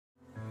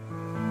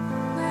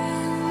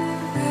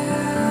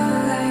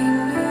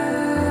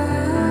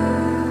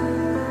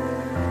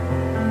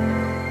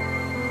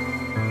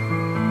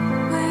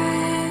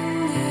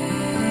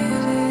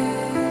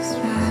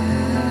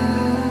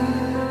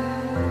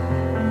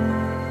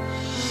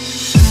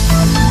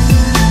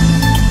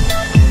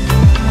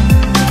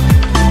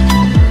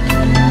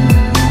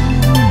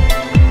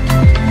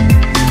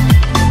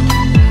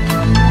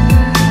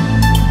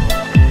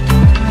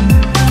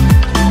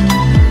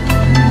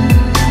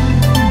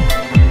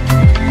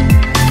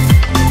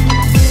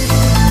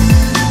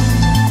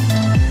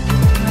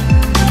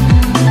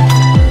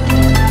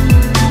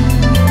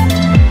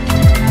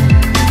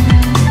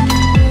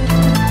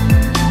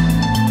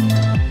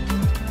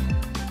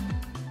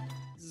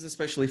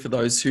especially for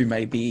those who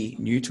may be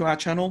new to our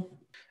channel.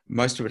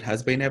 Most of it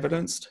has been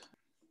evidenced.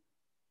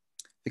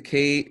 The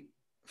key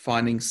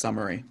finding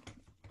summary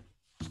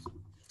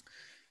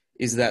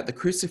is that the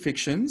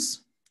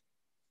crucifixions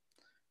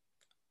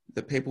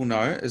that people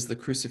know as the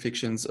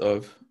crucifixions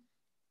of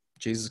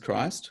Jesus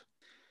Christ,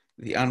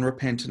 the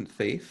unrepentant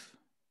thief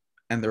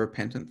and the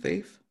repentant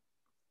thief,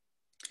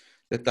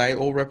 that they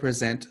all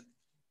represent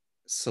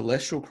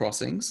celestial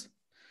crossings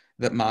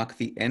that mark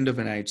the end of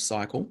an age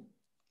cycle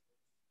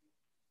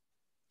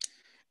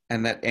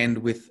and that end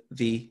with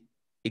the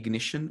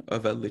ignition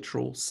of a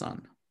literal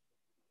sun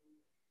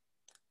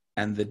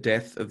and the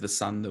death of the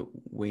sun that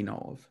we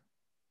know of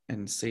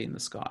and see in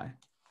the sky.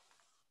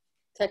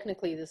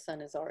 Technically, the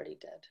sun is already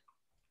dead.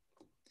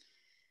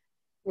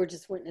 We're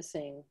just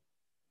witnessing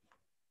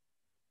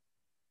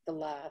the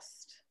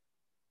last.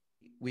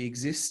 We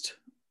exist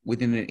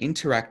within an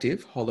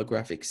interactive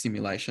holographic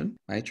simulation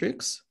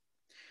matrix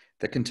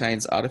that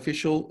contains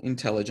artificial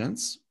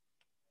intelligence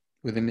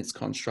within its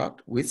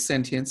construct with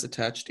sentience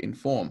attached in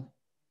form.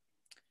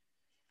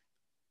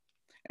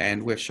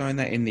 And we've shown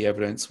that in the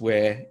evidence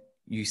where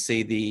you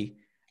see the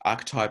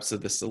archetypes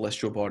of the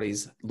celestial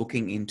bodies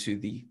looking into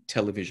the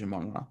television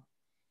monitor.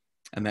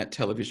 And that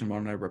television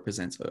monitor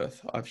represents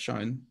Earth. I've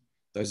shown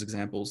those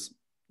examples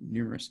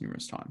numerous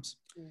times.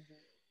 Mm-hmm.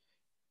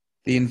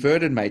 The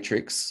inverted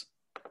matrix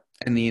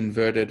and the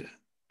inverted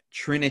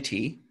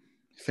trinity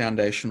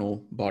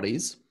foundational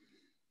bodies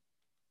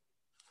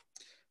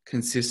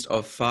consist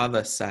of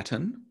Father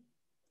Saturn,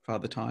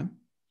 Father Time,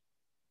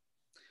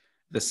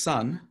 the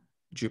Sun,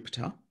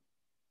 Jupiter,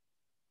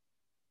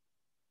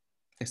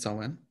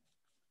 S-O-N,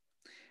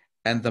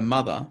 and the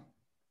Mother,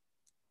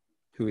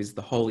 who is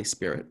the Holy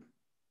Spirit,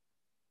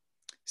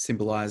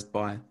 symbolized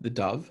by the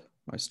dove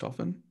most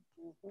often.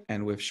 Mm-hmm.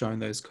 And we've shown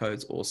those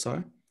codes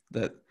also,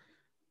 that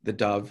the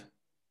dove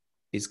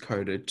is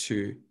coded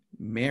to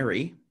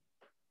Mary.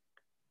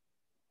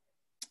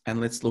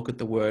 And let's look at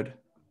the word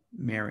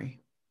Mary.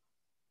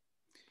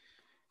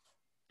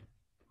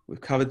 We've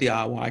covered the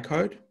RY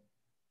code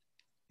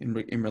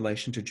in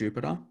relation to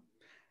Jupiter.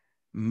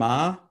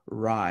 Ma,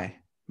 Rai.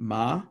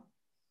 Ma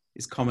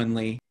is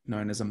commonly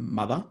known as a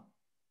mother.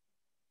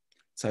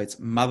 So it's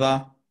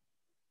mother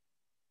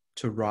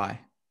to Rai,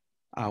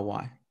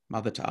 RY,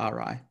 mother to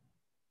RI,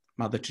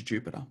 mother to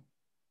Jupiter.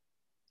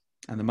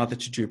 And the mother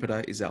to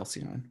Jupiter is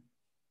Alcyone.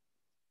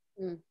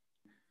 Mm.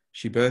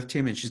 She birthed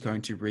him and she's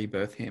going to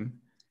rebirth him.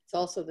 It's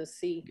also the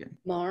sea. Again.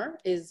 Mar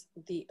is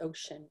the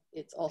ocean.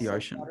 It's also the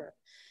ocean. Water.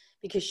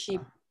 Because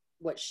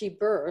what she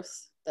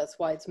births, that's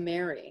why it's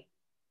Mary.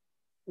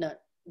 Not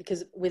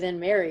because within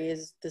Mary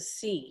is the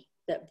sea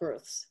that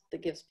births,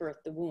 that gives birth,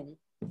 the womb.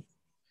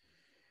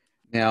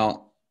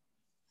 Now,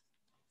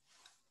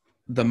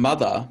 the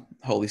Mother,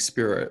 Holy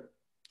Spirit,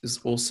 is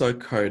also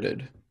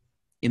coded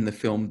in the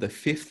film The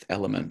Fifth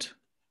Element,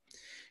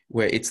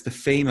 where it's the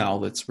female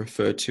that's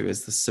referred to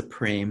as the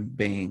supreme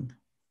being.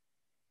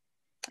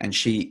 And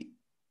she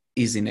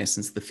is, in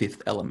essence, the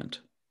fifth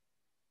element.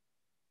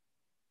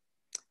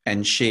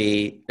 And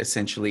she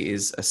essentially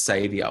is a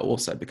savior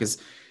also, because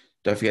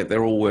don't forget,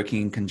 they're all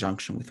working in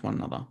conjunction with one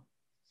another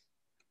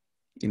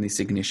in this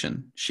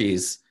ignition. She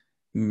is,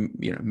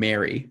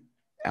 Mary,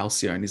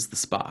 Alcyone is the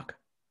spark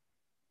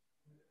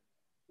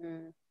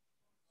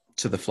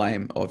to the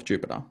flame of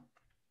Jupiter.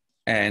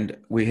 And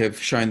we have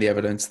shown the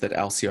evidence that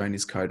Alcyone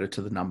is coded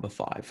to the number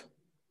 5.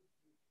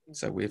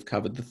 So we've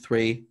covered the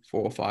 3,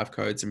 4, 5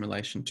 codes in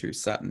relation to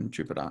Saturn,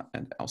 Jupiter,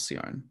 and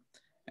Alcyone.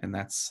 And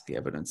that's the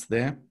evidence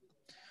there.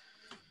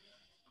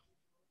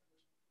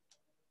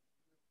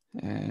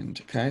 And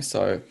okay,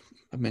 so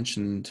I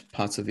mentioned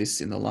parts of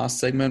this in the last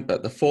segment,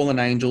 but the fallen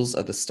angels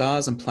are the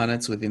stars and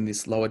planets within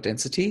this lower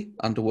density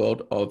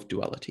underworld of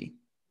duality,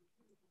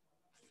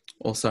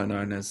 also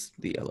known as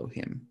the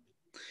Elohim,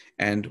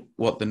 and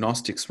what the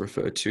Gnostics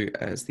refer to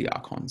as the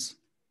archons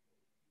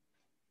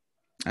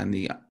and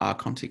the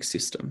archontic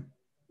system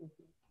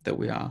that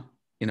we are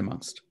in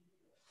amongst,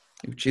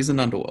 which is an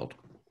underworld.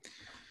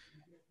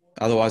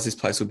 Otherwise, this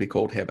place would be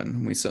called heaven,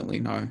 and we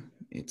certainly know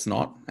it's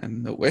not,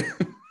 and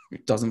that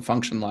it doesn't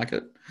function like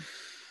it.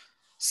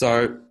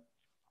 So,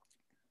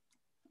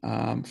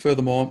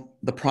 furthermore,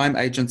 the prime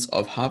agents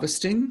of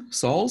harvesting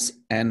souls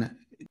and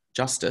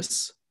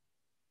justice,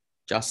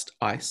 just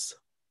ice.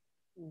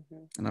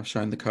 Mm-hmm. And I've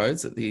shown the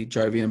codes that the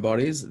Jovian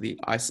bodies, the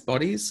ice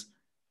bodies,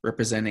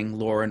 representing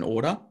law and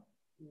order.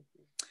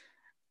 Mm-hmm.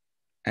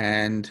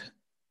 And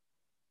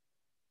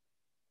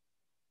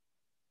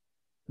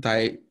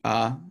they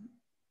are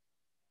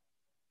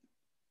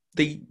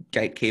the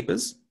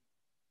gatekeepers.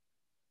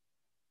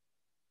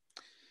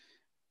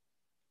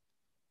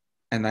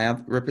 And they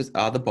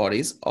are the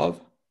bodies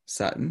of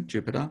Saturn,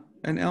 Jupiter,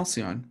 and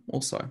Alcyone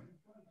also.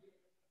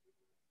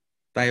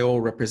 They all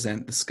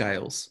represent the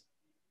scales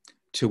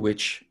to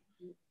which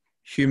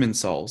human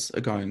souls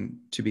are going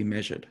to be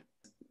measured.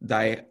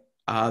 They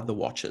are the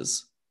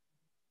watchers.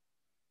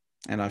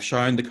 And I've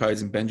shown the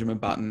codes in Benjamin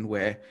Button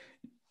where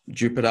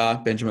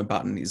Benjamin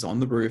Button is on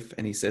the roof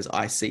and he says,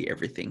 I see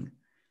everything.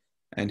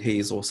 And he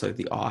is also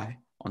the eye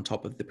on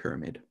top of the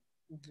pyramid.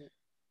 Mm-hmm.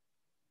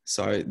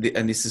 So,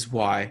 and this is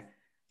why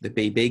the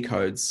BB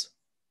codes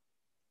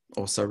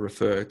also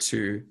refer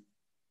to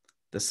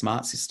the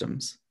smart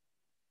systems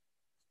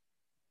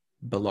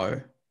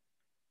below,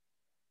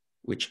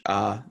 which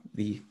are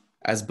the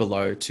as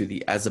below to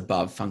the as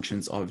above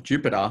functions of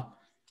Jupiter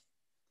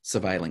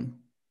surveilling.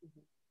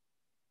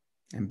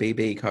 Mm-hmm. And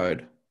BB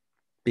code,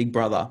 big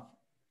brother.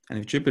 And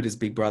if Jupiter's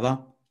big brother,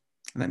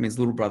 that means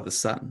little brother's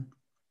Saturn.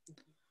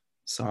 Mm-hmm.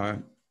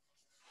 So,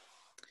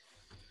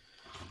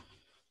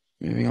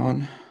 moving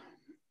on.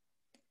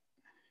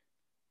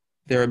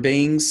 There are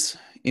beings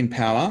in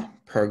power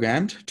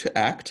programmed to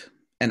act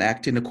and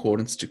act in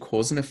accordance to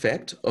cause and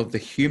effect of the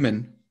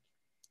human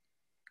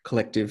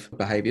collective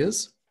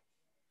behaviors.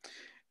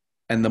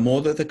 And the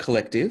more that the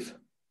collective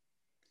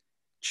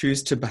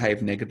choose to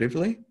behave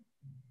negatively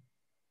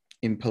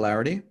in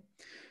polarity,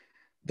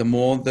 the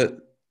more that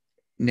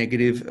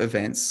negative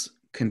events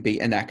can be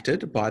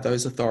enacted by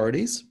those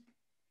authorities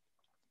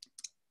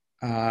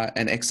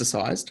and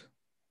exercised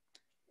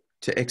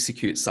to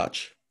execute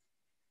such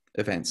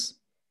events.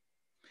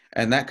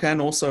 And that can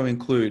also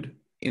include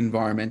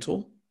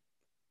environmental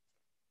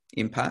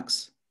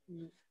impacts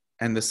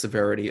and the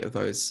severity of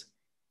those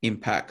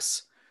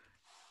impacts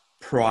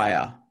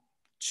prior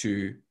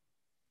to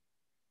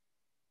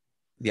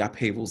the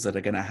upheavals that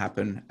are going to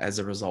happen as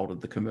a result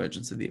of the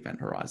convergence of the event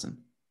horizon.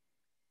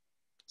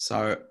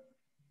 So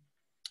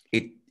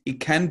it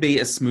can be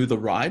a smoother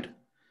ride,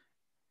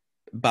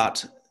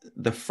 but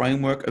the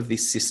framework of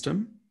this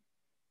system,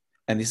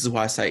 and this is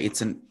why I say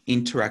it's an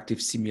interactive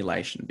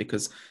simulation,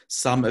 because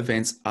some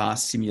events are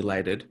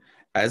simulated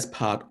as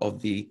part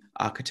of the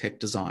architect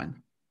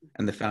design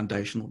and the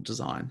foundational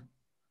design.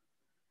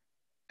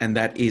 And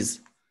that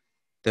is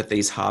that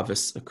these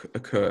harvests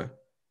occur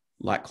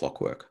like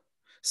clockwork.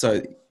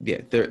 So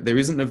yeah, there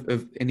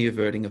isn't any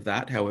averting of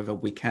that. However,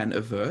 we can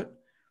avert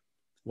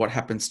what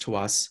happens to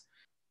us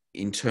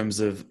in terms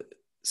of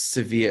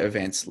severe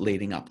events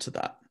leading up to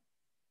that.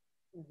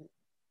 Mm-hmm.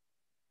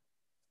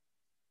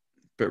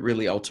 But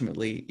really,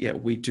 ultimately, yeah,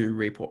 we do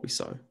reap what we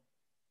sow.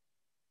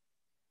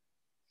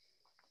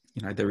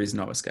 You know, there is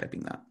no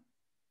escaping that.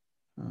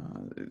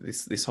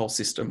 This whole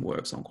system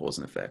works on cause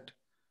and effect.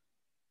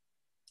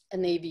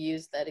 And they've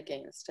used that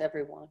against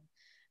everyone.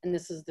 And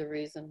this is the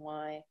reason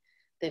why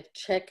they've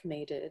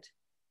checkmated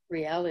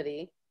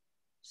reality,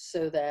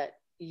 so that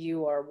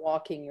you are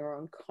walking your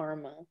own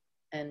karma.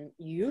 And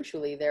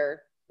usually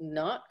they're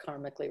not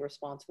karmically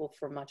responsible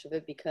for much of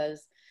it,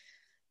 because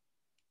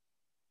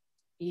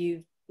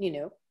you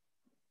know,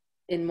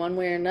 in one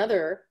way or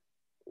another,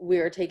 we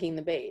are taking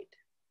the bait.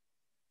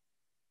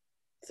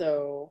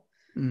 So,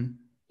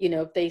 you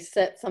know, if they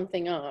set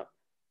something up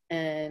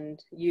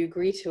and you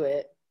agree to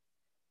it,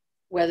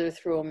 whether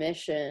through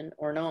omission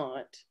or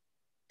not,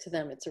 to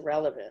them it's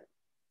irrelevant.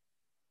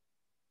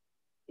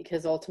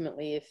 Because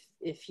ultimately,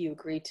 if you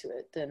agree to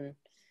it, then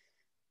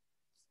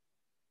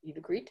you've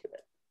agreed to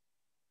it.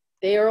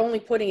 They are only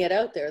putting it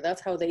out there.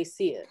 That's how they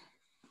see it.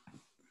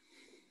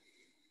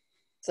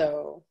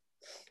 So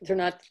they're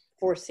not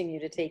forcing you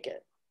to take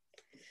it.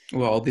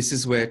 Well, this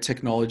is where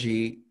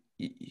technology,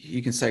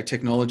 you can say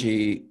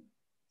technology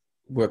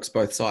works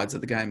both sides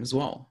of the game as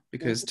well,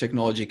 because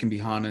technology can be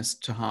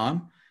harnessed to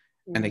harm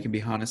and it can be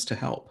harnessed to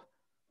help.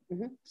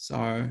 Mm-hmm.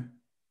 So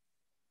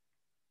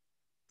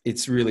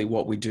it's really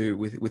what we do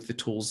with the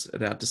tools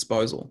at our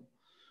disposal.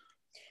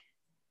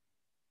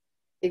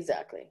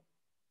 Exactly.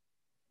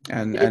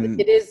 And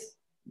it is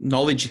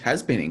knowledge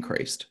has been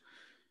increased.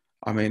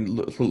 I mean,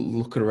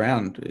 look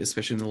around,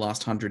 especially in the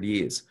last 100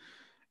 years,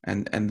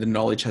 and the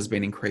knowledge has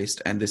been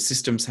increased, and the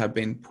systems have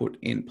been put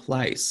in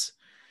place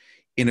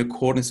in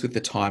accordance with the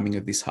timing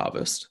of this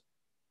harvest.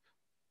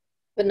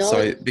 But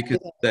knowledge, so because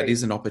that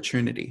is an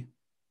opportunity.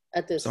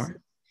 At this, sorry?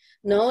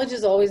 Knowledge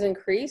is always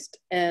increased,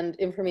 and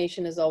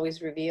information is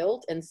always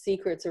revealed, and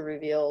secrets are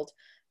revealed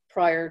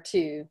prior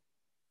to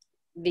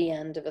the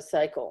end of a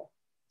cycle.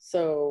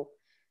 So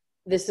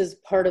this is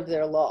part of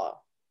their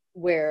law,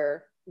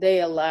 where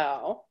they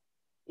allow,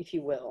 if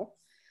you will,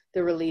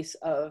 the release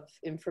of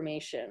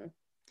information,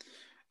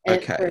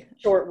 and for a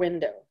short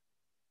window.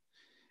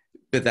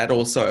 But that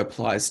also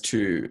applies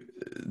to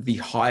the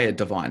higher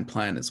divine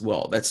plan as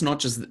well. That's not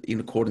just in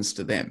accordance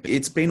to them.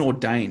 It's been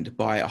ordained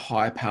by a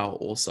higher power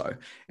also.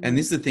 Mm-hmm. And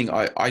this is the thing.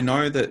 I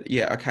know that,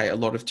 a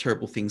lot of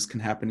terrible things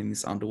can happen in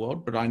this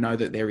underworld, but I know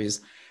that there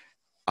is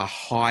a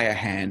higher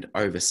hand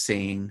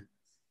overseeing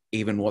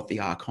even what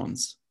the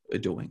archons are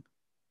doing.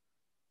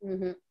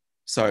 Mm-hmm.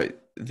 So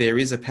there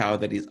is a power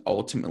that is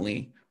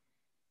ultimately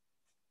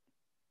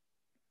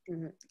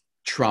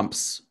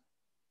trumps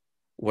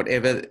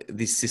whatever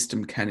this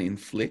system can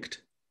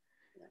inflict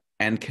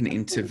and can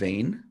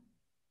intervene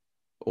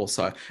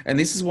also. And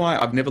this is why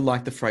I've never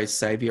liked the phrase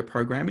savior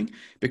programming,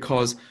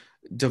 because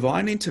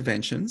divine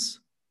interventions,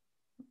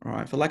 all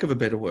right, for lack of a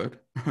better word,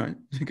 right?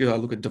 Because I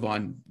look at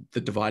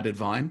the divided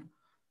vine.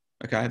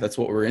 Okay, that's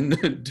what we're in,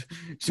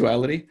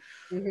 duality.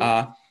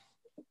 Mm-hmm.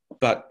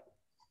 But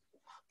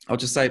I'll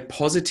just say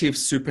positive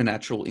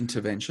supernatural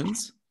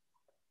interventions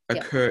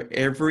occur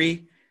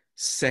every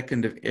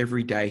second of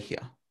every day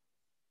here.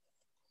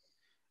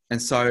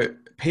 And so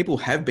people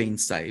have been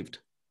saved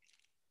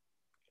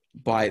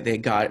by their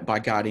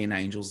guardian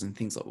angels and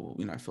things like, well,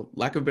 you know, for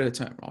lack of a better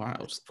term, all right,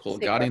 I'll just call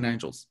it guardian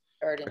angels.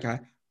 Okay.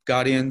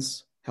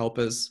 Guardians,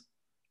 helpers,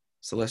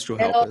 celestial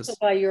helpers. And also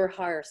by your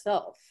higher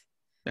self,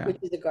 which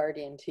is a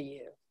guardian to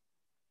you.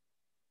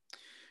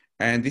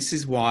 And this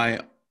is why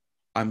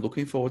I'm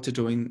looking forward to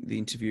doing the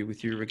interview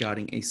with you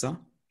regarding Isa,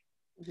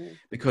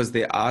 because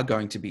there are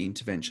going to be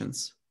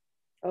interventions.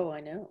 Oh,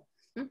 I know.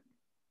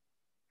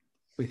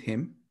 With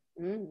him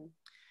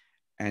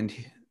and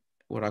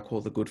what I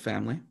call the good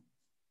family,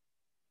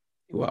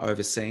 who are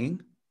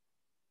overseeing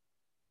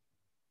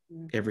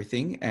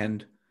everything.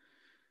 And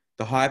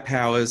the higher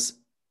powers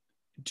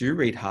do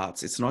read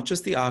hearts. It's not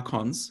just the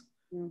archons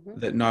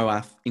that know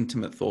our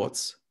intimate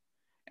thoughts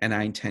and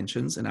our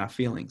intentions and our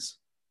feelings.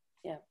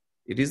 Yeah.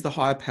 It is the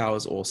higher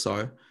powers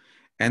also.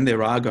 And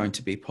there are going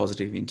to be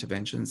positive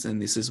interventions.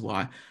 And this is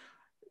why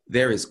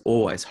there is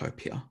always hope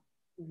here.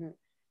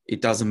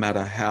 It doesn't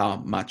matter how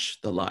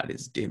much the light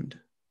is dimmed.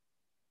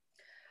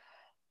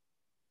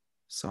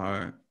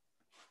 So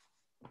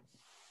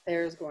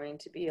there's going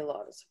to be a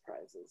lot of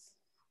surprises.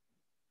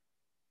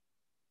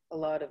 A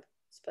lot of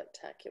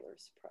spectacular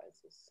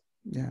surprises.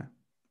 Yeah.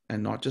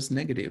 And not just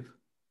negative.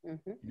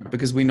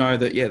 Because we know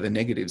that, the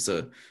negatives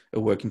are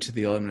working to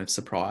the element of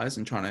surprise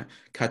and trying to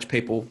catch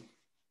people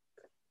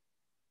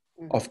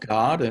off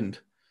guard and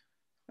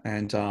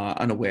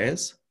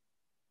unawares.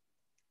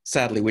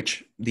 Sadly,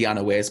 which the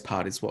unawares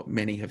part is what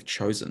many have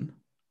chosen.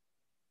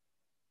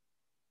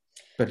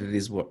 But it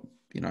is what,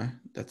 you know,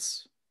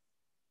 that's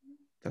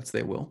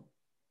their will.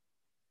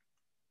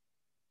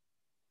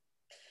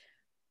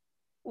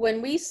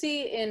 When we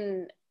see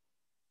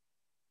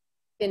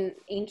in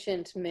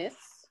ancient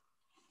myths,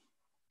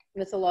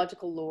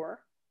 mythological lore,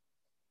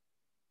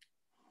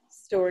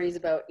 stories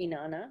about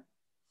Inanna,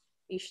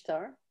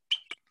 Ishtar,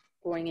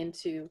 going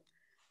into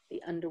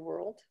the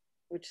underworld,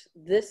 which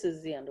this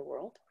is the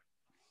underworld,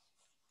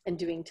 and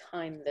doing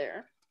time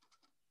there.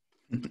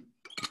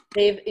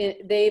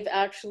 They've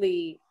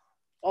actually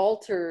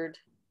altered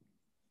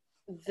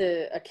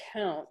the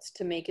accounts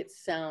to make it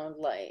sound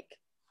like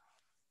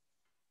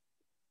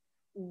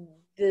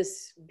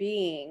this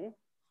being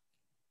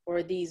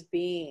or these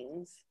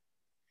beings,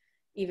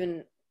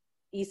 even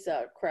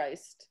Isa,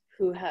 Christ,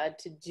 who had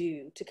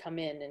to come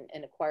in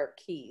and acquire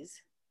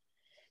keys,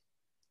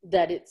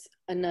 that it's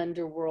an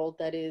underworld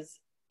that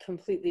is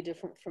completely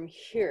different from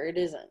here. It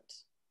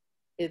isn't.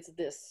 It's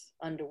this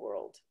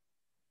underworld.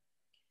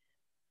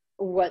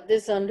 What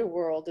this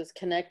underworld is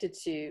connected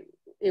to,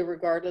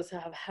 regardless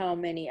of how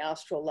many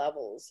astral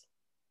levels,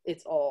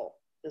 it's all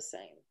the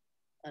same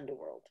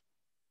underworld.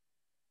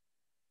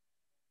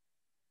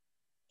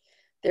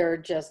 There are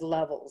just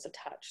levels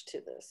attached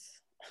to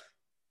this.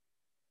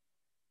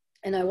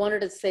 And I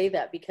wanted to say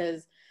that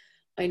because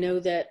I know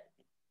that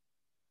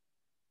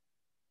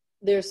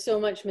there's so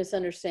much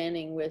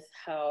misunderstanding with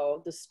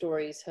how the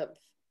stories have,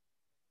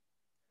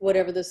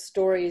 whatever the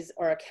stories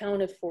are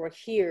accounted for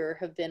here,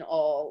 have been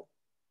all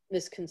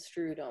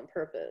misconstrued on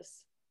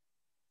purpose.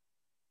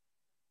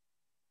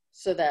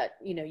 So that,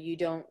 you know, you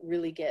don't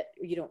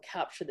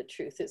capture the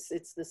truth.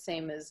 It's the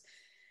same as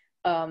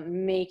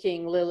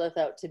making Lilith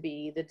out to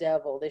be the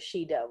devil, the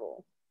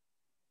she-devil.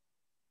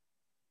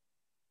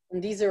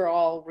 And these are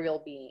all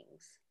real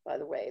beings, by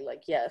the way.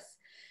 Like, yes,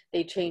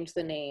 they change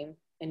the name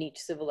in each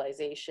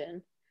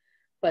civilization,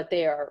 but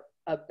they are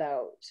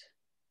about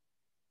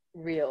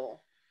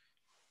real.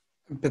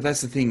 But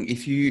that's the thing.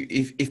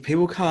 If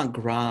people can't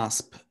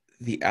grasp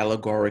the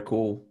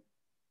allegorical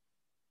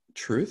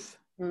truth,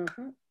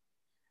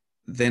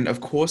 then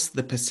of course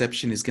the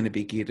perception is going to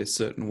be geared a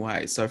certain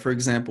way. So, for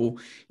example,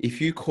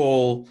 if you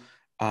call,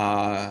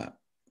 the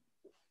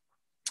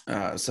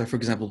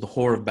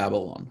whore of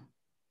Babylon.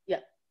 Yeah.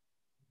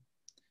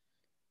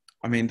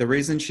 I mean, the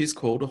reason she's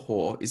called a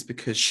whore is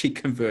because she's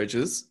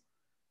converged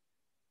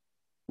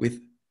with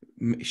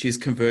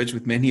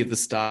many of the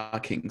star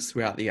kings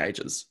throughout the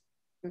ages.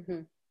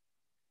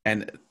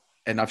 And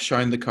I've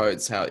shown the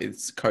codes how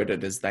it's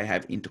coded as they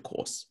have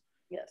intercourse.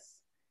 Yes.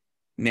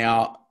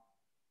 Now,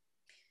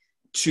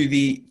 to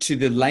the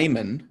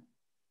layman,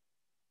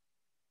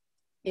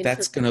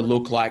 that's going to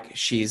look like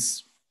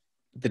she's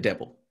the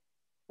devil.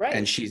 Right.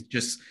 And she's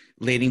just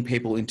leading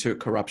people into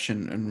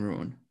corruption and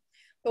ruin.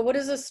 But what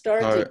does a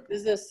star do? What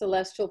does a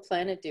celestial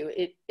planet do?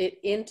 It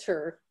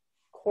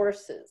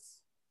intercourses.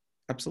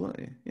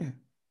 Absolutely, yeah.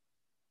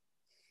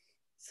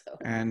 So.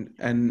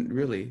 And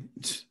really,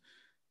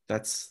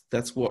 that's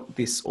what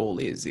this all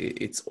is.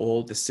 It's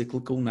all the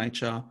cyclical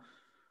nature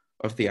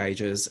of the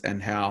ages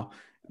and how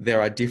there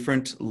are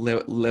different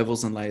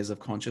levels and layers of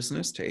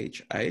consciousness to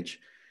each age.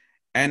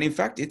 And in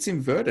fact, it's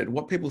inverted.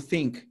 What people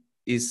think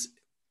is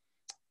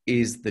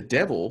the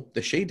devil,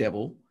 the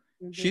she-devil,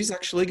 she's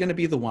actually going to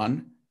be the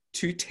one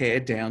to tear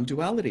down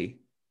duality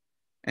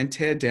and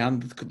tear down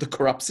the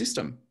corrupt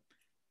system.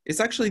 It's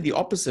actually the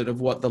opposite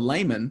of what the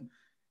layman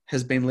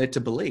has been led to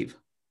believe.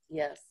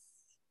 Yes.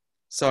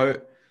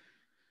 So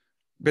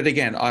But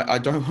again, I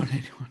don't want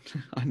anyone.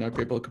 I know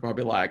people could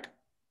probably like,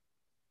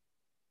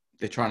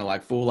 they're trying to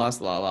like fool us,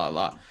 la la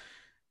la,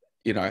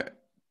 you know.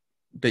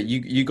 But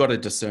you got to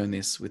discern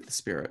this with the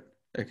spirit,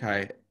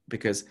 okay?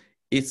 Because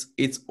it's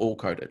all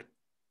coded,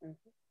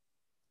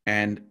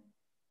 and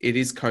it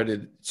is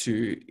coded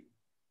to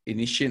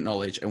initiate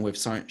knowledge. And we've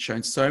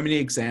shown so many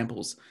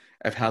examples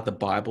of how the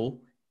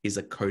Bible is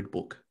a code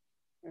book.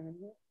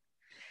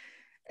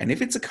 And if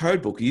it's a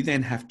code book, you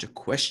then have to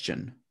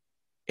question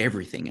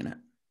everything in it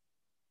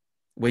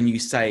when you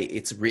say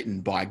it's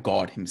written by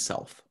God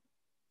himself.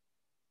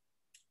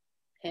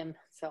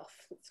 Himself.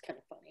 It's kind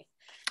of funny.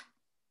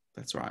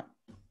 That's right.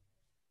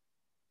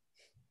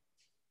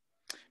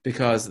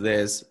 Because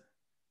there's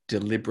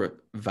deliberate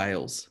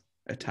veils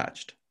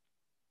attached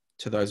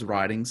to those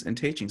writings and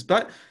teachings.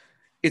 But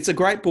it's a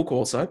great book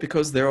also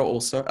because there's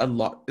also a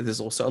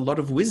lot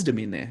of wisdom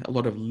in there, a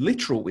lot of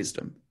literal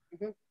wisdom,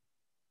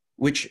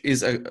 which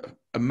is an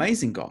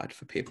amazing guide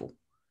for people.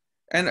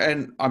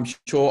 And I'm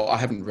sure, I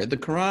haven't read the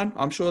Quran.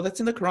 I'm sure that's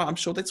in the Quran. I'm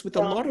sure that's with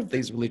a lot of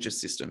these religious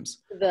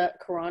systems. The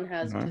Quran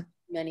has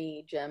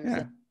many gems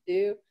that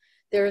do.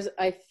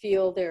 I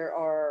feel there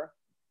are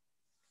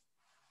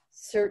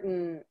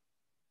certain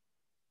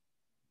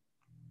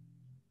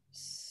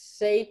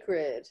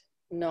sacred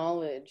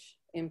knowledge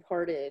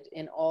imparted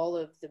in all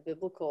of the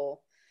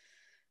biblical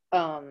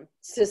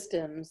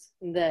systems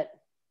that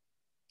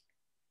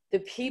the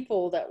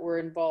people that were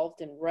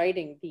involved in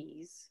writing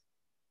these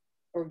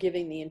or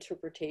giving the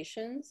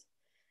interpretations,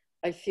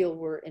 I feel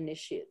were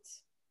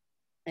initiates.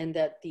 And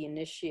that the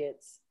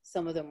initiates,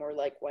 some of them were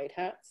like white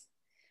hats,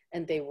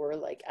 and they were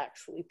like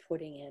actually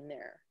putting in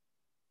their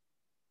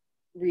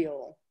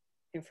real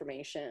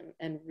information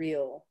and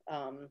real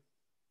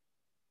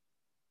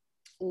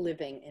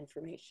living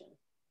information.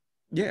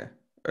 Yeah.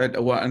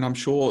 And I'm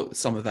sure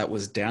some of that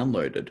was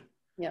downloaded.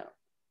 Yeah.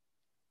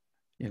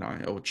 You know,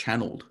 or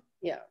channeled.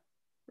 Yeah.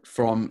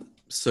 From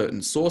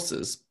certain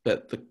sources,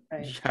 but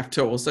you have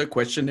to also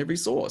question every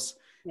source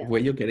of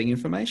where you're getting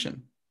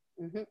information.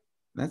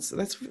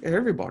 That's for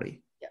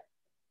everybody. Yeah.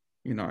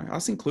 You know,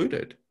 us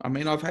included. I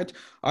mean, I've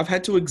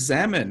had to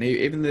examine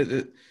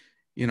even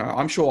you know,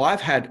 I'm sure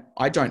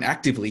I don't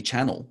actively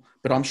channel,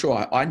 but I'm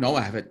sure I know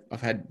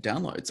I've had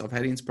downloads, I've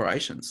had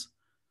inspirations.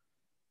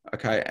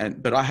 Okay.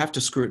 But I have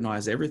to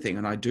scrutinize everything,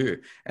 and I do.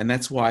 And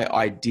that's why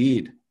I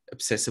did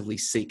obsessively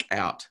seek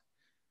out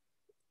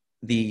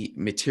the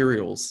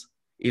materials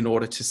in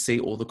order to see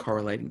all the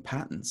correlating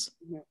patterns.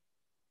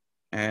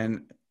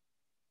 And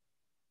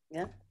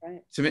yeah,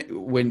 right. to me,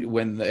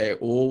 when they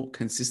all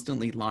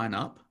consistently line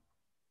up,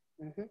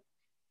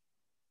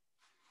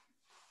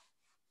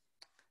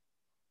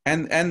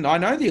 and I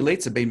know the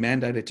elites have been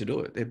mandated to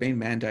do it. They've been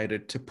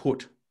mandated to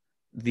put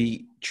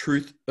the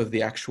truth of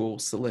the actual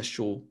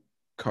celestial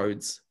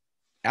codes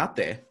out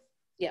there.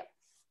 Yeah.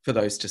 For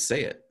those to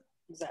see it.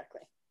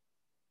 Exactly.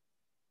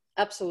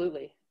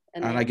 Absolutely.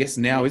 And I guess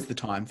now is the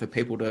time for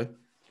people to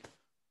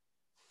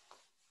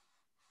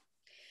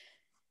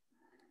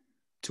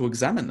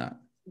examine that.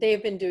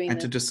 They've been doing and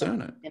this to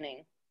discern it.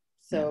 Beginning.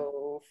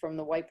 So from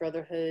the White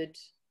Brotherhood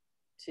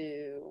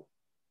to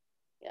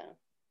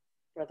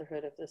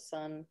Brotherhood of the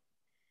Sun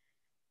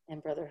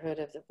and Brotherhood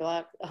of the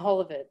Black, all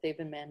of it, they've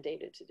been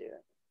mandated to do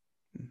it.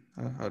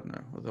 I don't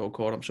know what they're all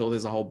called. I'm sure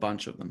there's a whole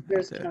bunch of them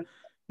out there,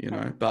 you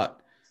know.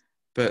 But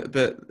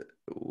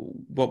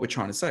what we're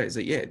trying to say is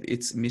that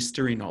it's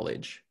mystery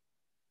knowledge,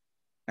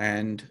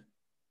 and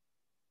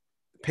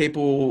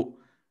people,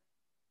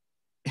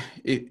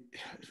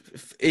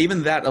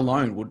 even that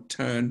alone would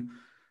turn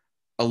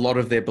a lot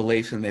of their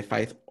belief and their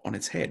faith on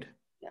its head.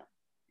 Yeah.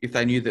 If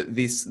they knew that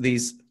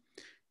these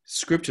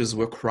scriptures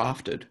were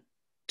crafted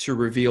to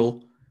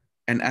reveal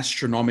an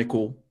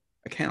astronomical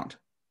account.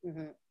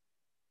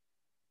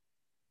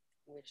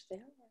 Which they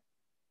are.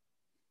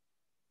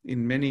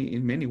 In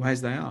many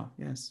ways they are,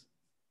 yes.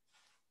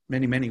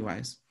 Many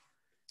ways.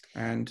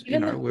 And, you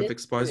know, we've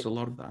exposed a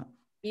lot of that.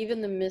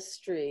 Even the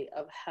mystery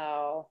of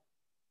how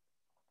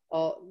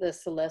all the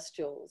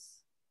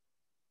celestials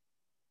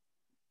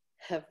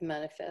have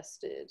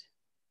manifested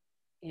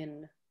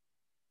in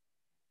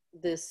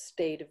this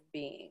state of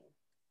being,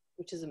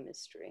 which is a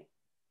mystery.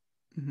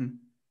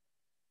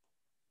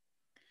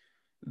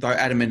 Though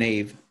Adam and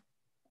Eve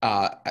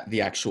are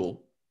the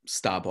actual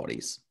star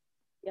bodies.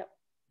 Yep.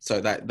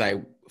 So that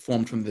they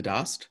formed from the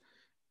dust.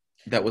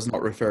 That was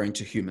not referring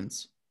to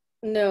humans.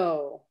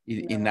 No.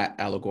 In that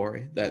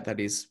allegory, that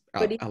is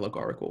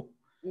allegorical.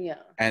 Yeah.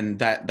 And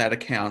that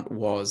account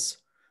was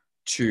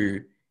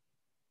to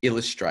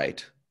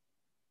illustrate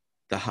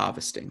the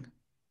harvesting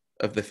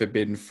of the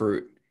forbidden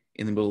fruit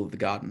in the middle of the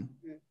garden,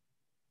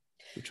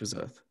 which was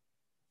earth.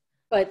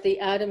 But the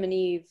Adam and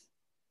Eve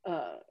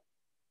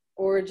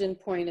origin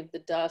point of the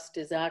dust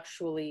is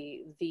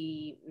actually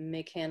the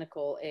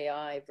mechanical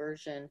AI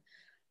version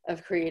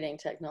of creating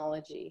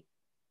technology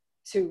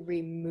to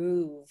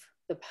remove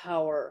the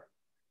power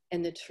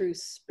and the true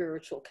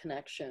spiritual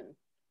connection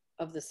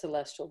of the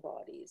celestial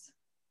bodies.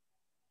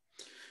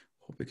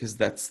 Well, because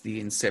that's the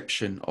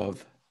inception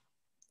of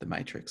the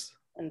Matrix.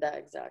 And that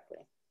exactly.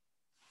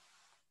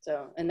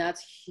 So, and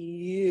that's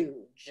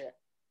huge.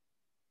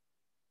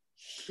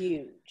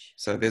 Huge.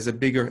 So there's a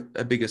bigger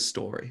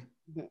story,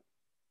 mm-hmm.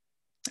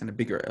 and a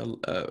bigger,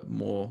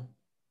 more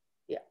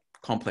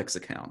complex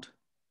account.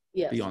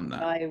 Yes, beyond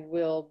that. I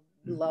will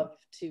love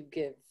to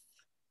give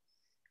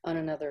on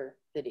another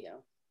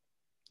video.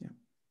 Yeah.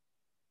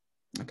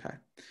 Okay.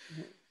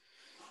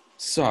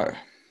 So,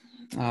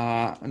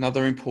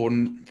 another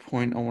important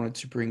point I wanted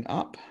to bring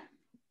up.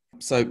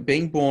 So,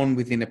 being born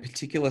within a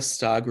particular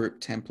star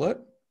group template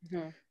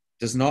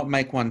does not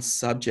make one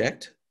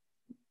subject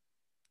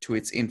to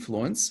its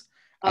influence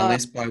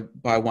unless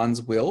by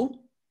one's will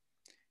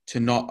to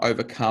not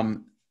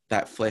overcome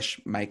that flesh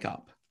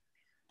makeup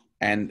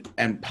and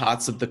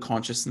parts of the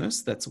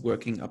consciousness that's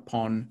working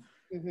upon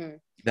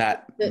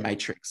that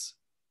matrix.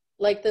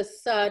 Like the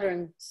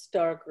Saturn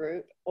star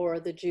group or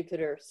the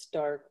Jupiter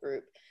star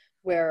group,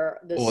 or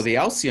the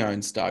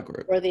Alcyone star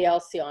group. Or the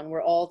Alcyone,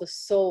 where all the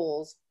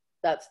souls,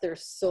 that's their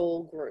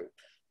soul group.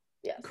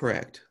 Yes.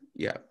 Correct.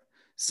 Yeah.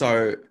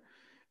 So,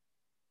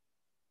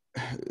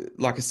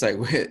 like I say,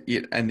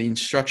 and the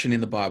instruction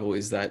in the Bible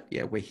is that,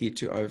 we're here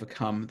to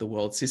overcome the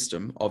world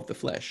system of the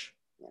flesh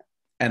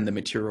and the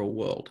material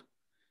world.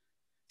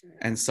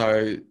 And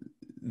so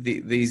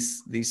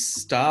these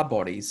star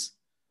bodies,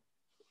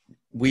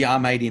 we are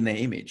made in their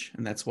image.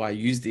 And that's why I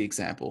use the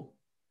example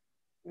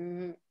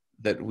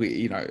that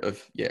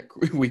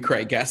we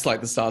create gas like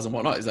the stars and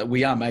whatnot, is that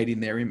we are made in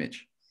their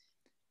image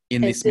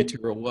in this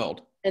material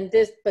world.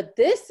 But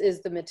this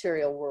is the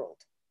material world.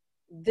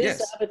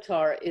 This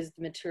avatar is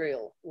the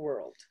material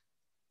world.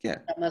 Yeah.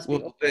 That must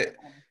be.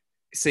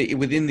 See,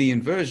 within the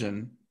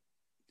inversion,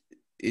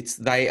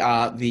 they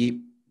are the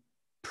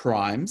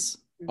primes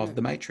of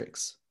the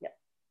matrix. Yeah.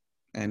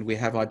 And we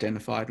have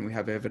identified and we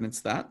have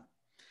evidence that.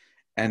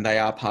 And they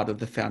are part of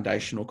the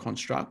foundational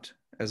construct,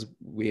 as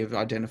we have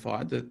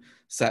identified that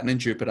Saturn and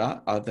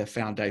Jupiter are the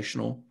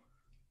foundational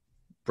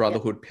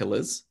brotherhood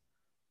pillars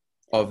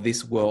of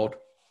this world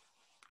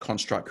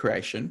construct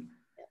creation,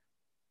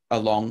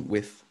 along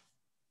with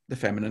the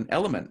feminine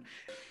element.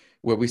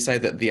 Where we say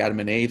that the Adam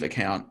and Eve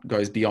account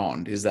goes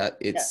beyond, is that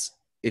it's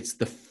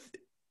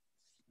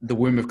the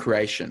womb of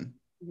creation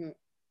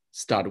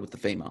started with the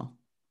female.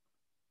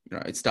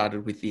 It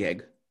started with the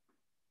egg,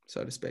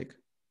 so to speak.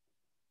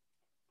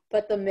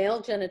 But the male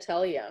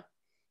genitalia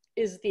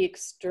is the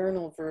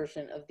external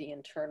version of the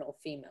internal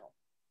female.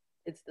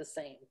 It's the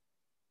same.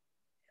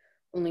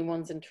 Only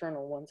one's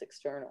internal, one's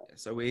external.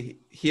 So we're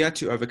here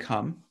to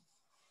overcome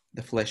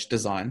the flesh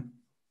design,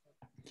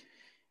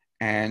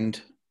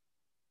 and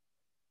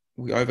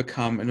we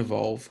overcome and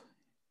evolve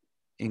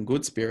in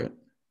good spirit.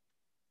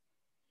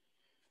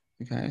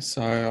 Okay,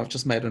 so I've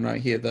just made a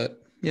note here that,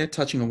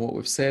 touching on what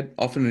we've said,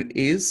 often it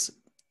is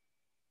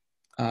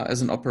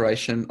as an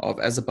operation of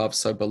as above,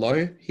 so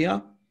below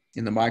here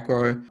in the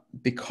micro,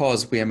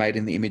 because we are made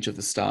in the image of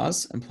the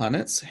stars and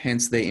planets,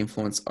 hence their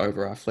influence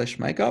over our flesh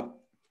makeup.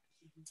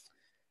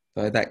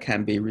 So that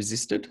can be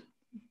resisted.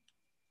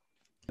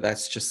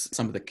 That's just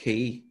some of the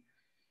key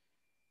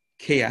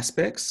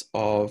aspects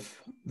of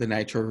the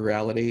nature of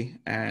reality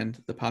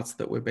and the parts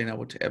that we've been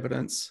able to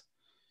evidence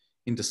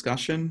in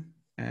discussion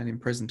and in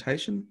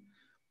presentation.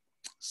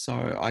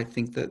 So I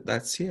think that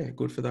that's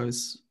good for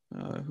those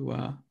who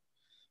are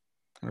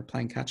kind of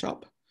playing catch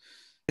up.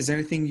 Is there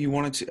anything you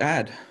wanted to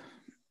add?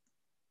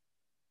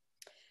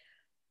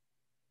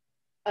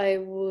 I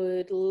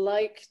would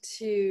like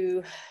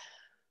to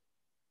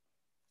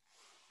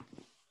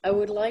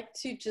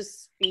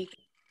just speak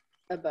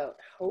about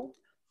hope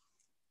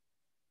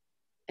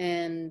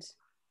and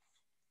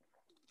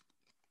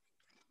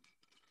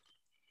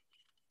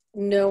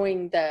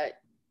knowing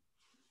that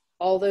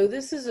although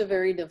this is a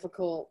very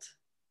difficult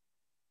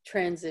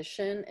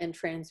transition and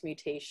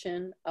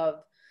transmutation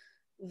of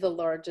the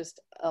largest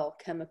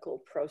alchemical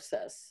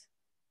process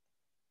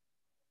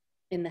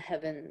in the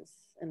heavens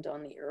and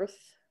on the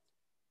earth,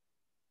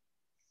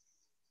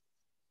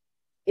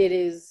 it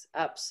is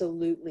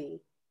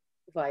absolutely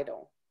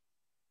vital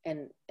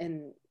and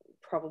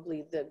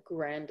probably the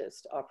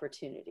grandest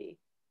opportunity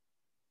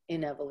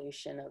in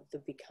evolution of the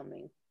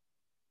becoming.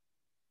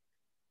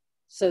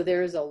 So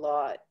there's a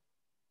lot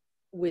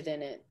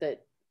within it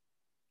that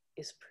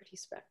is pretty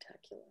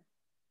spectacular.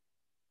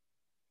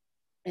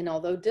 And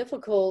although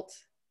difficult,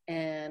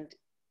 and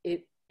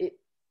it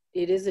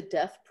is a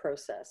death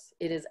process.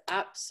 It is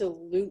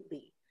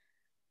absolutely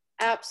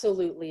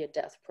a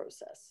death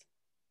process,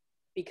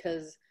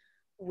 because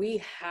we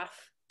have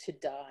to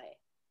die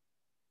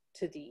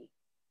to the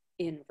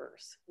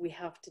inverse. We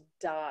have to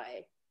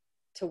die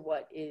to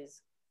what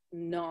is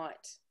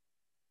not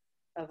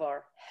of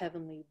our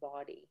heavenly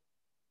body.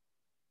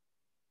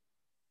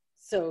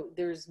 So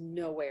there's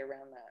no way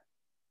around that.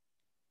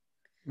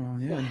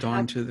 Well,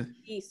 dying to the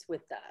peace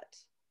with that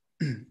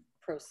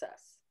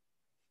process.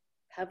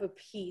 Have a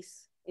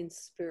peace in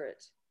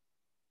spirit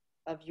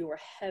of your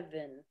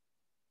heaven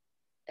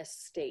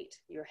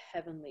estate, your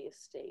heavenly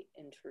estate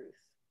in truth,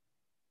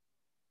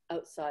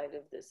 outside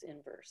of this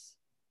inverse,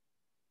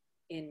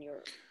 in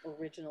your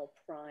original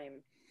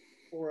prime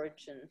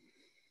origin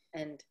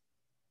and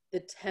the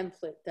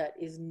template that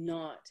is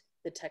not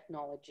the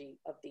technology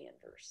of the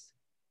inverse.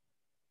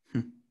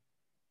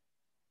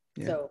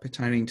 Yeah, so,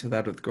 pertaining to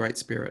that of the Great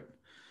Spirit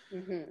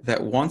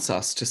that wants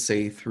us to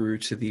see through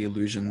to the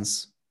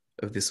illusions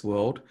of this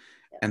world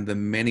and the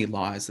many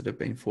lies that have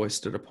been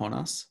foisted upon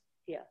us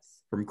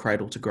from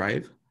cradle to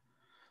grave.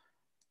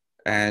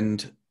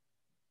 And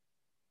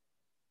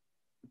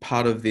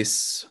part of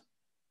this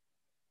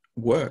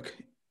work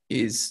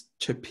is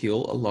to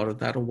peel a lot of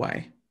that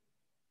away.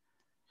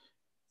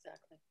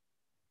 Exactly.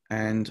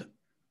 And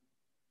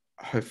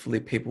hopefully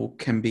people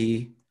can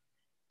be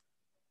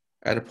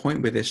at a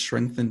point where they're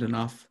strengthened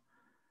enough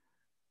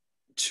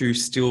to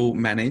still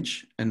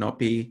manage and not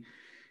be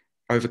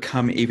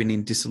overcome even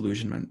in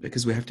disillusionment,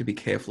 because we have to be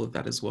careful of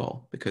that as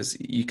well, because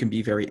you can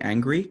be very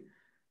angry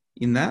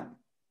in that.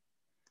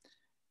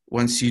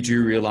 Once you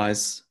do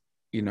realize,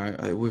 you know,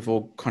 we've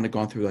all kind of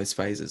gone through those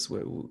phases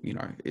where, you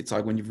know, it's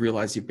like when you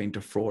realize you've been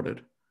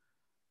defrauded.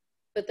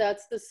 But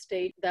that's the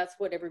state, that's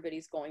what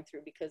everybody's going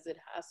through, because it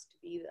has to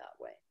be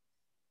that way.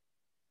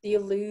 The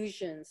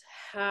illusions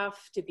have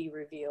to be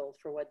revealed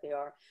for what they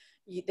are.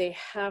 They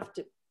have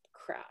to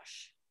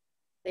crash.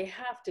 They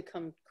have to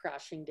come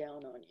crashing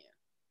down on you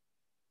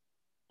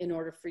in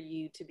order for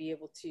you to be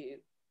able to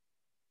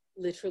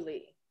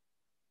literally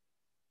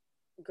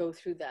go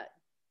through that,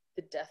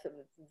 the death of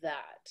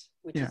that,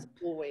 which has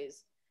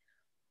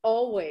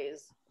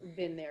always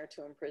been there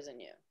to imprison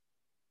you.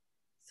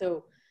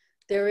 So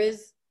there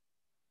is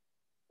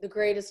the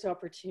greatest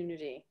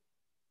opportunity.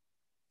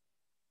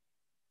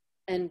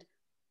 And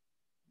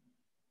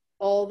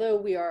although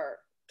we are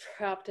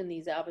trapped in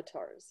these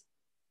avatars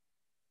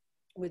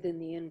within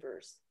the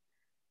inverse,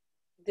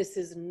 this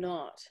is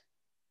not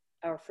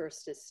our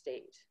first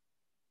estate.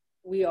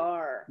 We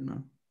are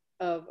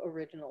of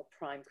original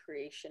prime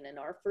creation, and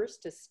our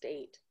first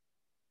estate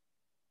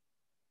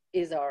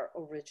is our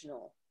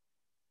original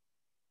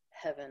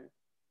heaven,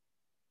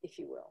 if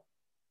you will.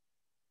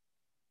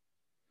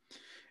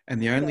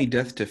 And the only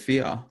death to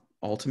fear,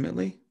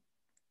 ultimately,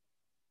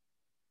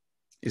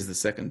 is the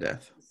second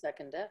death. The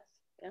second death,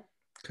 yeah.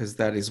 Because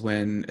that is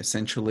when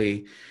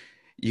essentially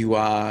you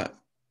are,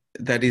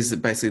 that is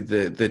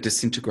basically the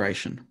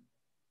disintegration.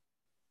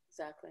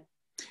 Exactly.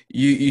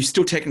 You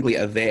still technically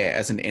are there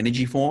as an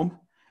energy form,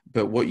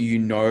 but what you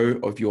know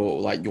of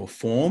your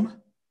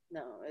form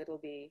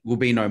will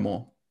be no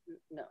more.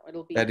 No,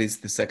 it'll be. That is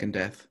the second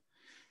death.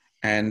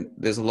 And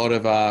there's a lot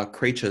of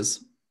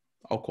creatures,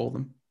 I'll call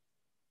them,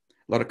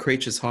 a lot of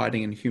creatures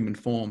hiding in human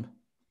form,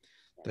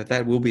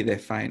 that will be their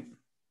fate,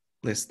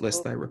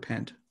 lest they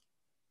repent.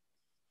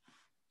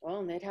 Well,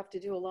 and they'd have to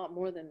do a lot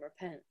more than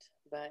repent,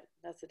 but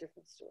that's a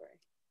different story.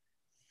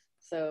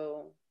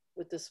 So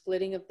with the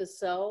splitting of the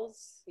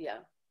cells,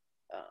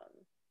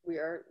 we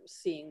are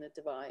seeing the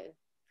divide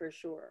for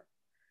sure.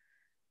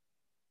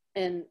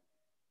 And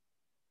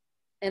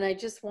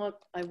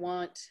I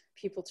want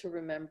people to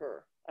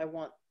remember, I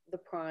want the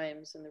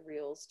primes and the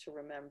reals to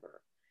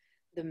remember,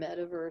 the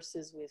metaverse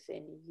is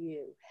within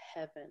you.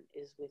 Heaven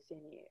is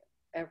within you.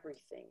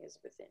 Everything is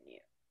within you.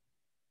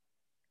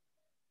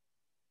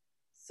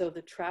 So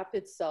the trap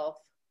itself,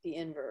 the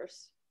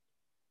inverse,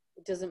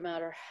 it doesn't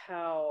matter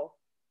how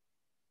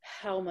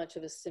much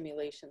of a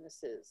simulation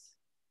this is.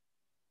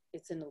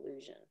 It's an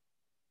illusion,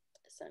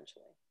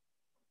 essentially.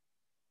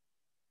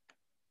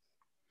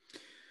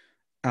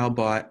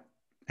 Albeit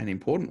an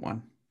important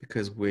one,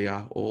 because we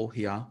are all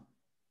here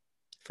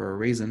for a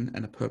reason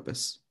and a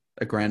purpose,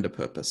 a grander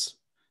purpose.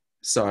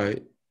 So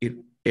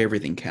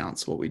everything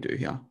counts what we do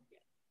here. Yeah.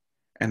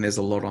 And there's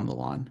a lot on the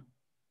line.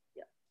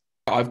 Yeah.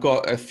 I've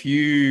got a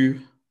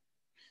few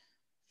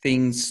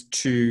things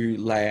to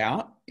lay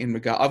out in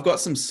regard. I've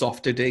got some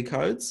softer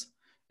decodes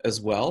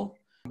as well,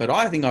 but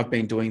I think I've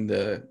been doing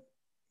the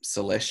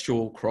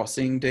celestial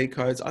crossing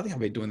decodes. I think I've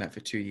been doing that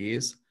for 2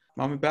 years.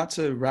 I'm about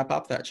to wrap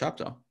up that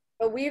chapter.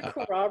 But we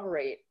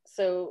corroborate.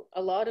 So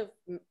a lot of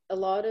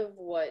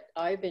what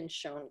I've been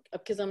shown,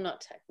 because I'm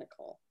not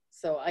technical,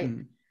 so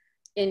I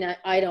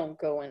don't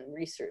go and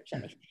research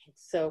anything.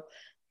 So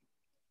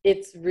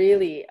it's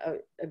really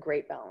a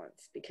great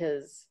balance,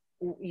 because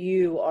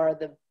you are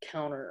the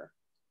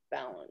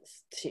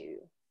counterbalance to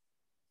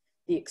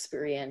the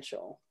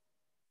experiential.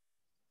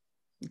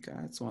 Okay,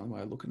 that's one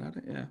way of looking at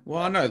it. Yeah.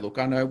 Well, I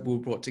know we're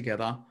brought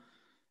together,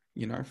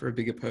 for a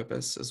bigger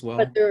purpose as well.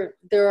 But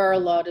there are a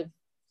lot of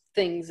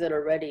things that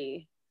are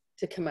ready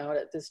to come out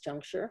at this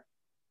juncture,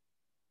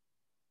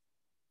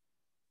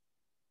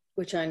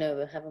 which I know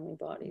the heavenly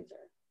bodies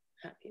are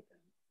happy about.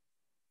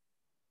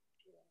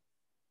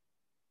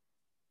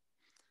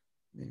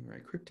 Being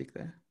very cryptic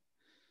there.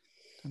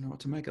 Don't know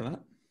what to make of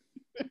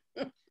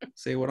that.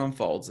 See what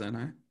unfolds then,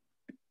 eh?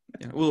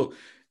 Yeah. Well,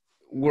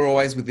 we're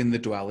always within the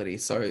duality,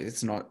 so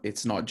it's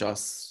not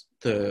just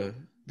the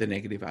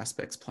negative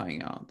aspects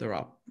playing out. There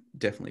are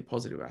definitely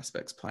positive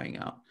aspects playing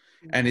out.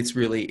 And it's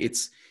really,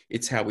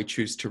 it's how we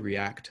choose to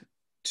react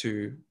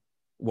to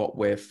what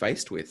we're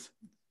faced with.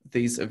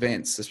 These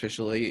events,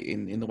 especially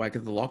in the wake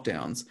of the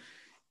lockdowns,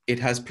 it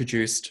has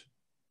produced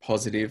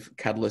positive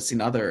catalysts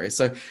in other areas.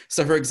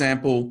 So for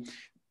example,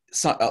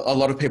 so a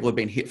lot of people have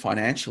been hit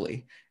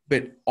financially,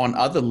 but on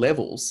other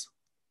levels,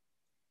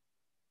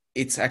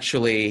 it's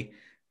actually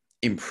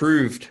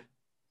improved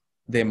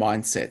their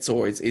mindsets,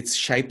 or it's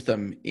shaped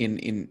them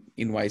in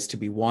ways to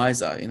be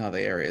wiser in other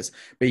areas.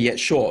 But yet,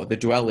 sure, the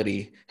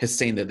duality has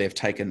seen that they've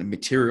taken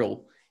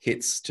material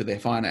hits to their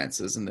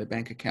finances and their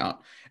bank account.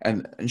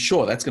 And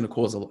sure, that's going to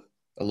cause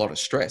a lot of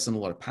stress and a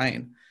lot of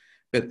pain.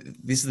 But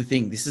this is the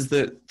thing, this is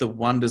the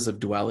wonders of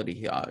duality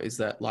here, is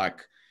that like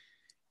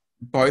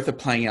both are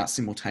playing out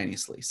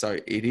simultaneously. So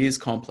it is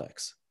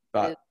complex,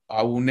 but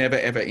I will never,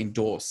 ever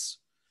endorse,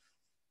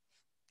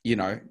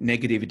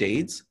 negative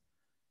deeds.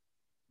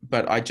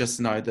 But I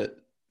just know that,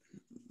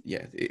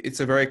 yeah,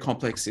 it's a very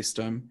complex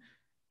system,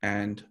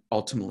 and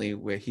ultimately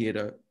we're here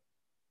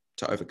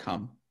to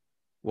overcome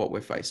what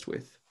we're faced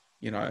with,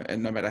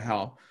 and no matter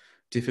how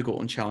difficult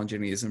and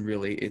challenging it is, and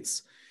really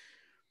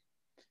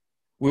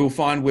we will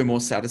find we're more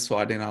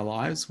satisfied in our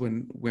lives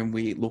when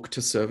we look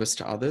to service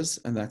to others.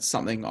 And that's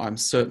something I'm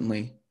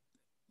certainly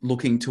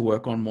looking to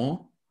work on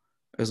more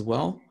as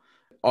well.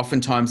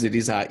 Oftentimes it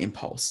is our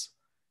impulse,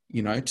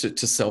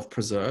 to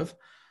self-preserve.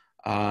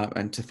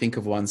 And to think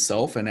of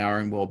oneself and our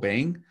own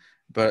well-being.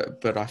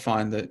 But I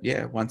find that,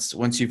 yeah,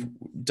 once you've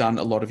done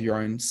a lot of your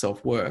own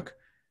self-work,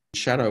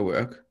 shadow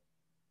work,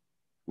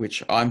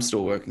 which I'm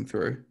still working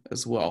through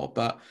as well,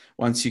 but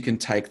once you can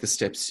take the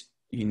steps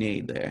you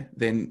need there,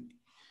 then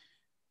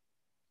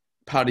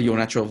part of your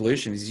natural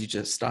evolution is you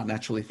just start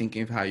naturally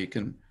thinking of how you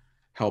can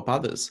help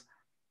others.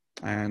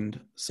 And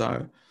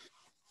so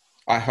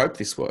I hope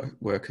this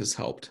work has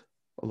helped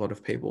a lot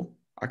of people.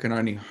 I can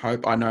only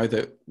hope. I know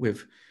that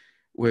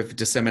we've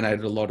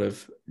disseminated a lot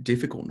of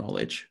difficult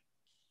knowledge,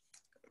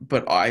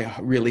 but I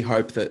really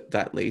hope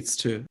that leads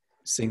to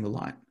seeing the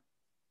light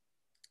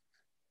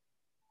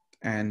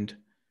and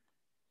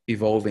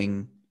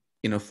evolving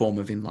in a form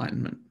of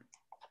enlightenment.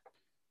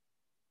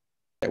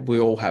 We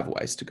all have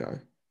ways to go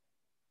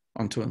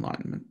onto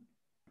enlightenment.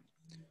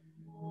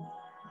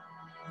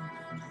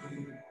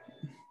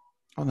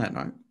 On that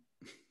note.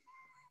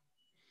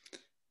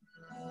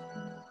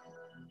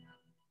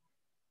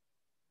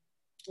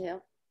 Yeah.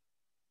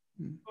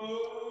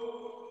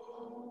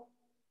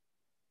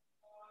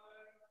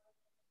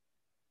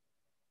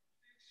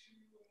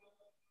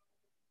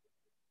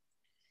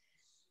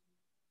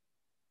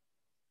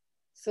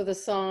 So the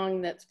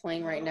song that's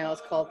playing right now is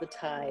called The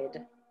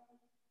Tide.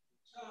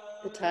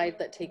 The tide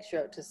that takes you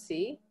out to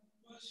sea,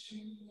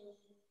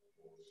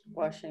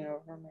 washing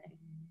over me.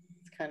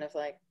 It's kind of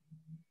like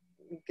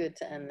good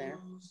to end there.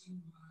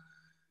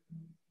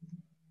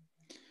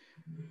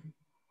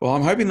 Well,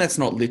 I'm hoping that's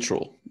not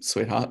literal,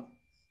 sweetheart.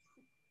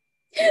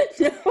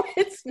 No,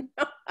 it's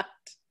not.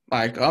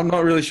 Like, I'm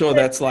not really sure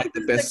that's like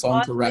the best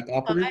song to wrap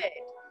up with.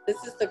 This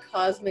is the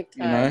cosmic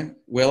tide.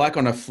 We're like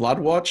on a flood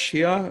watch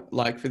here,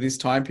 like for this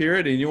time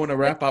period, and you want to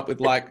wrap up with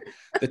like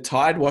the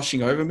tide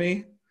washing over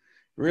me?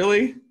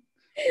 Really?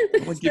 I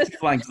want to give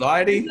people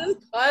anxiety? This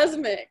is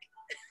cosmic.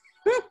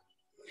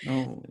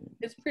 Oh.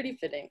 It's pretty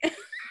fitting.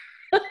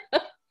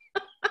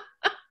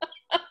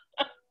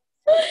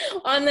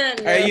 On that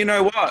note. Hey, you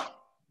know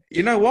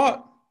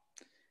what?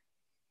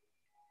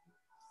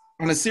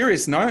 On a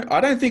serious note,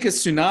 I don't think a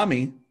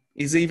tsunami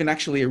is even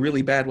actually a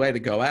really bad way to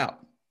go out.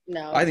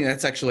 No. I think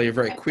that's actually a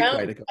very quick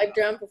way to go. I've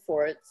drowned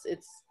before.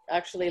 It's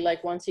actually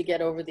like once you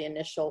get over the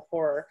initial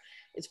horror,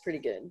 it's pretty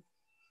good.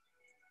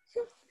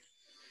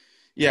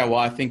 Yeah, well,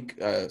 I think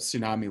a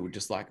tsunami would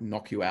just like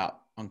knock you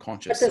out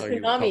unconscious. But the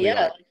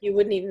tsunami, you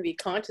wouldn't even be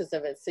conscious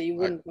of it, so you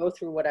wouldn't go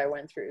through what I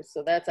went through.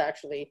 So that's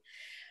actually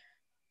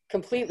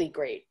completely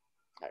great,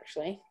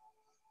 actually.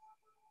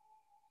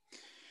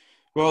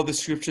 Well, the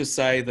scriptures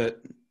say that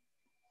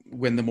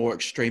when the more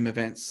extreme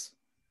events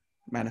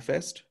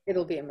manifest,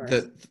 it'll be a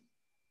mercy.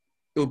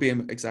 It will be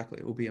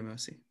a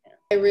mercy. Yeah.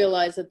 I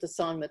realize that the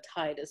song "The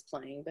Tide" is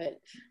playing, but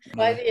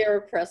by the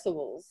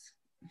Irrepressibles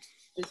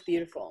is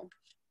beautiful,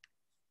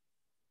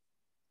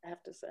 I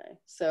have to say.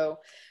 So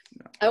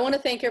I want to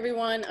thank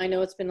everyone. I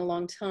know it's been a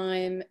long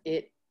time.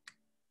 It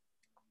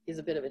is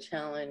a bit of a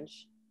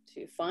challenge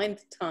to find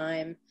the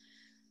time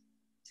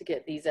to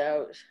get these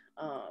out.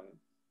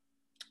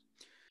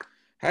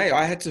 Hey,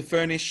 I had to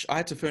furnish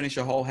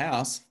a whole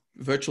house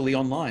virtually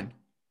online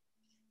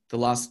the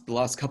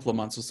last couple of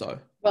months or so.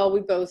 Well,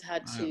 we both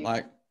had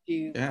to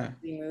do the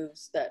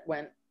moves that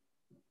went.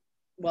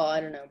 Well, I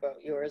don't know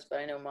about yours, but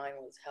I know mine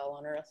was hell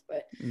on earth.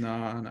 But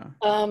no.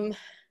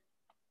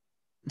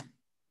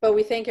 But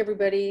we thank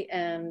everybody,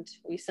 and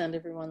we send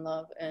everyone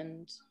love,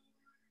 and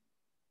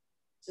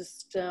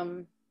just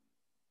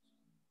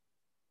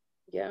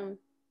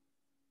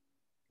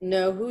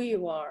know who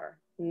you are,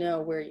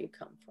 know where you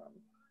come from.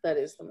 That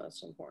is the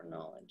most important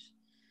knowledge,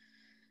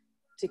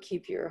 to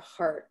keep your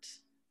heart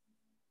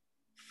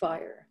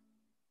fire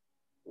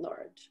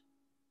large.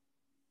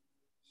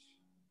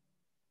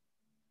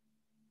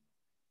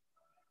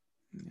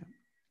 Yeah.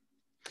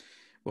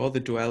 Well, the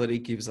duality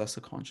gives us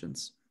a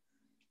conscience.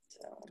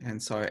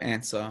 And so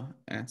answer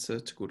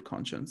to good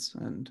conscience,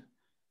 and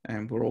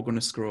we're all going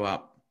to screw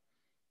up.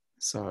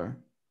 So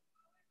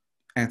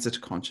answer to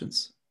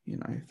conscience. you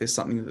know, if there's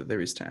something that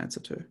there is to answer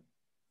to.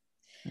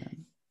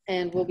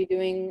 And we'll be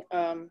doing,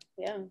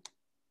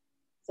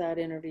 that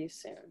interview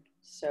soon.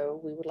 So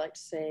we would like to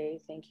say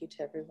thank you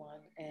to everyone.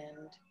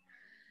 And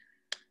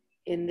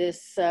in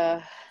this,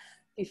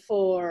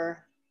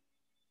 before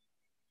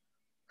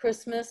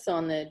Christmas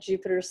on the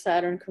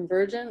Jupiter-Saturn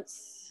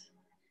convergence,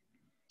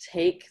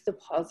 take the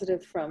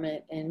positive from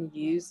it and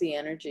use the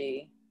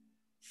energy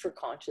for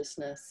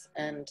consciousness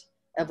and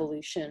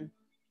evolution.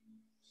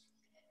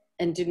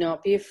 And do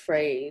not be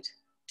afraid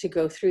to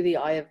go through the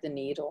eye of the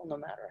needle, no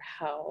matter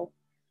how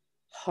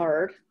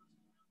hard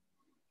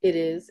it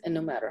is, and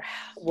no matter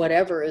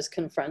whatever is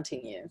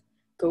confronting you,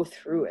 go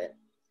through it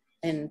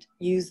and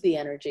use the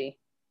energy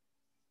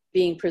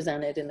being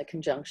presented in the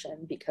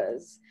conjunction,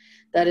 because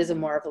that is a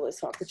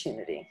marvelous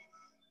opportunity.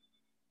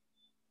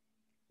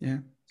 Yeah.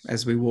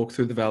 As we walk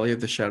through the valley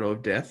of the shadow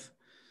of death,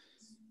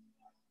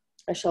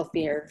 I shall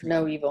fear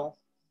no evil.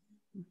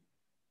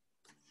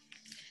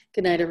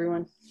 Good night,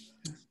 everyone.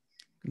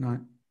 Good night.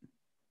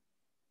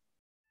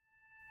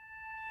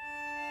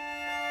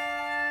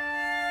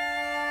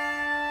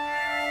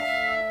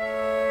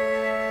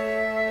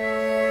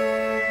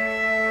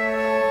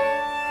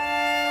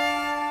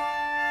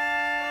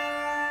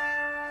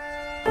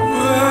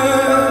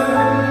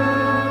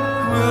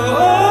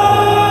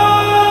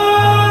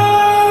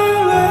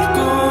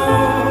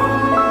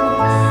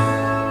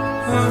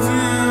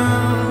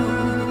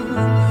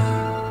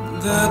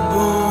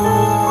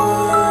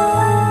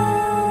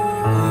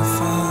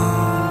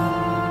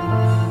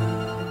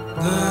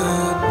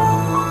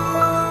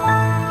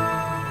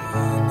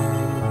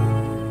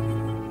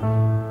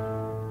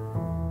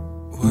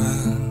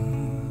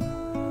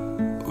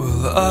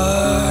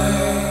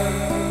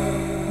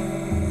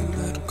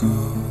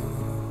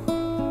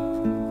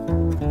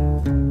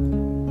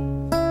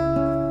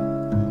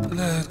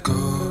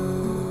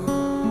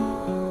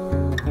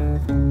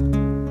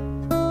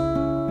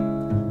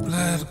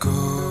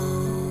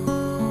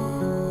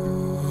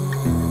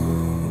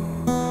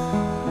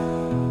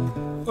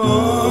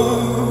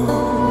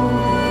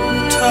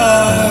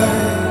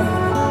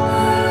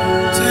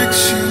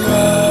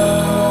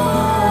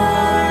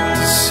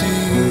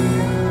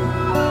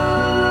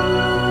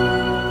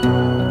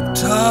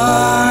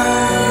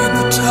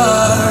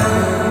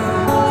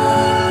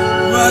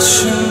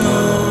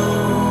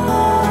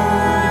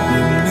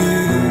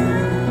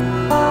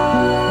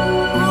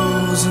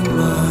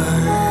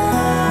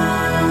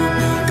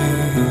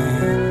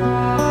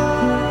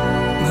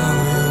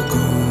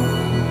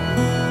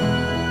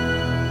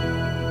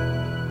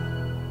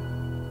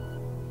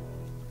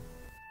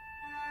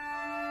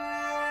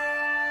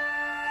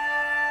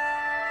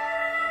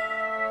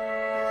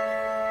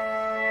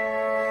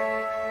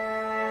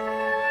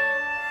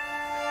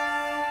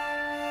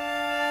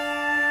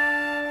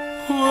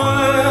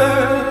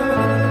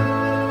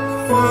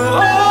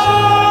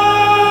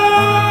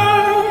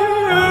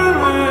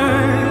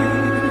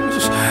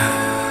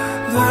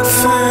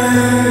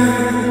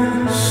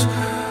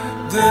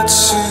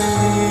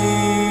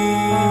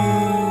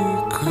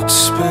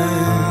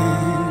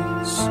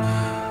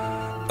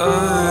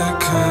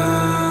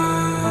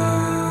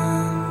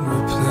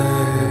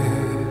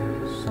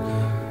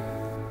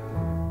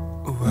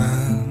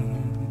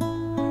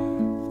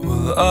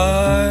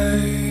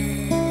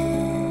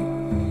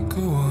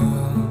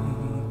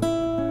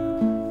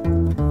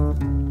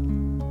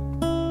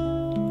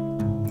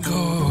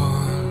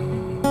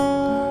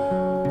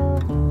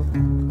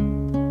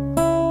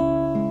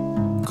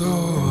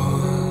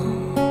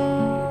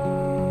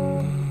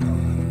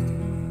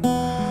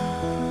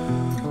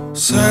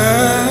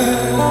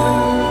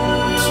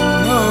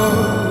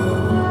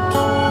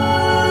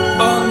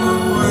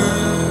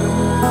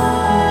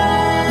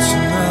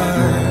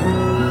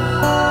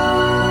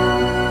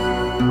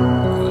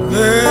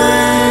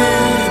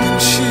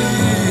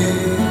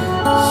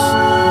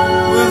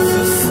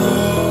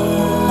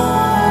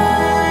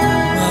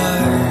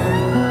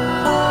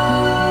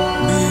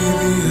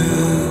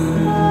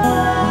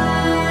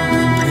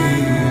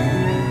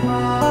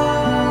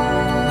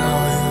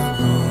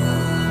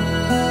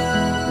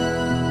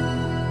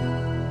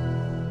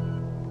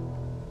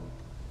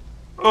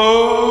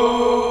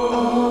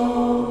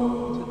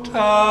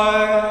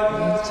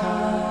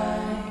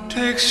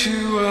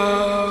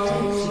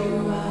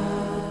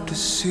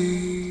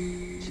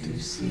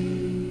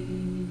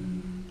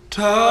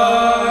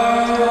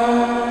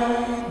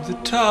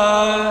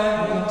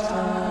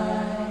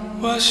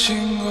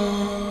 Washing